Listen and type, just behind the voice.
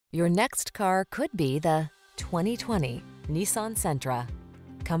Your next car could be the 2020 Nissan Sentra.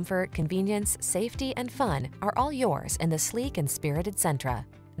 Comfort, convenience, safety, and fun are all yours in the sleek and spirited Sentra.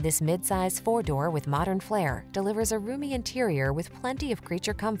 This midsize four-door with modern flair delivers a roomy interior with plenty of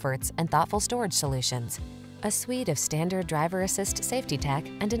creature comforts and thoughtful storage solutions. A suite of standard driver assist safety tech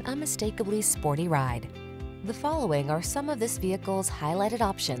and an unmistakably sporty ride. The following are some of this vehicle's highlighted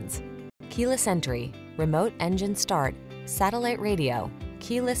options: keyless entry, remote engine start, satellite radio,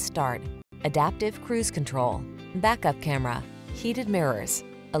 keyless start, adaptive cruise control, backup camera, heated mirrors,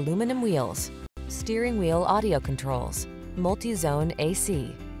 aluminum wheels, steering wheel audio controls, multi-zone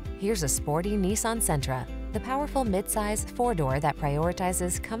AC. Here's a sporty Nissan Sentra, the powerful midsize four-door that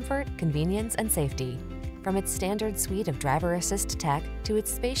prioritizes comfort, convenience, and safety. From its standard suite of driver assist tech to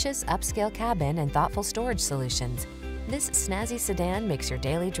its spacious upscale cabin and thoughtful storage solutions, this snazzy sedan makes your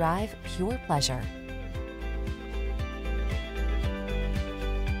daily drive pure pleasure.